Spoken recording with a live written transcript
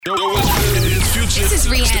This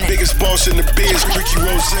is Rihanna. The biggest boss in the biz, Ricky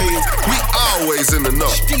Rose. We always in the know.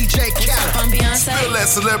 DJ Khaled. I'm Beyonce. Feel that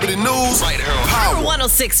celebrity news right here on Power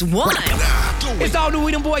 106.1. It's all new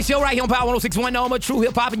We Them Boys show right here on Power 106.1. No more true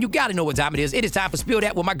hip hop, and you gotta know what time it is. It is time for Spill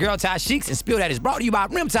That with my girl Ty Sheeks, and Spill That is brought to you by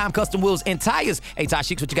Rim Time Custom Wheels and Tires. Hey Ty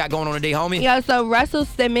Sheeks, what you got going on today, homie? Yo, so Russell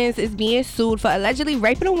Simmons is being sued for allegedly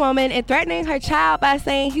raping a woman and threatening her child by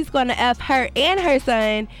saying he's gonna F her and her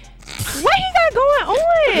son. What he got going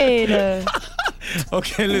on?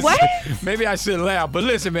 Okay, listen. What? Maybe I shouldn't laugh, but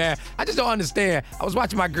listen, man. I just don't understand. I was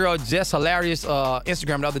watching my girl Jess Hilarious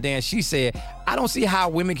Instagram the other day, and she said, I don't see how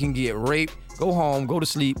women can get raped, go home, go to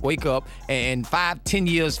sleep, wake up, and 5, 10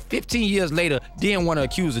 years, 15 years later, then want to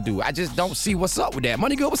accuse a dude. I just don't see what's up with that.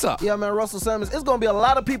 Money good, what's up? Yeah, man, Russell Simmons, it's going to be a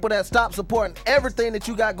lot of people that stop supporting everything that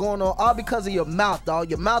you got going on, all because of your mouth,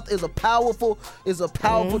 dog. Your mouth is a powerful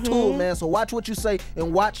tool, man. So watch what you say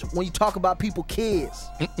and watch when you talk about people's kids.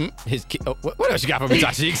 His kid. What else you got for me,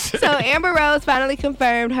 Ty Sheeks? So Amber Rose finally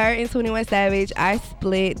confirmed her and 21 Savage are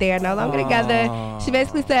split. They are no longer together. She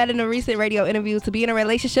basically said in a recent radio interview to be in a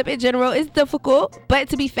relationship in general is difficult, but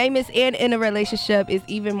to be famous and in a relationship is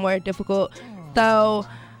even more difficult. So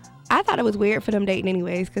I thought it was weird for them dating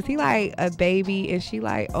anyways, because he like a baby and she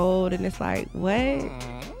like old, and it's like, what?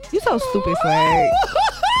 You so stupid, Swag.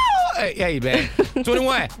 Hey, man.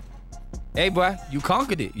 21. Hey, boy, you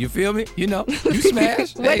conquered it. You feel me? You know, you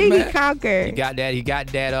smashed. What did he conquer? He got that,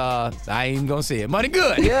 I ain't even gonna say it. Money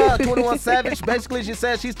good. Yeah, 21 Savage, basically she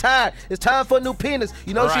said she's tired. It's time for a new penis.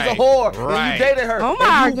 You know, she's a whore, and you dated her. Oh,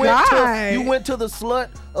 my God. You went to the slut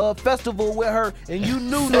festival with her, and you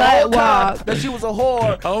knew the whole time that she was a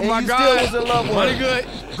whore, oh my and you God. still was in love with Money her.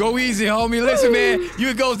 good. Go easy, homie. Listen, man,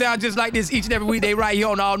 it goes down just like this each and every weekday right here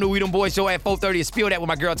on the all new We Them Boys show at 4:30. It's Spill That with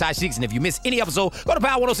my girl Ty Sheeks, and if you miss any episode, go to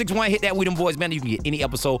Power 106.1, hit that We Them Boys banner. You can get any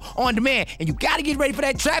episode on demand, and you gotta get ready for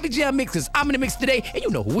that traffic jam mix, because I'm in the mix today, and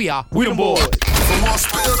you know who we are. We Them Boys. For more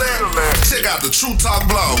Spill That, check out the True Talk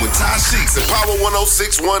blog with Ty Sheeks at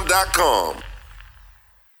power1061.com.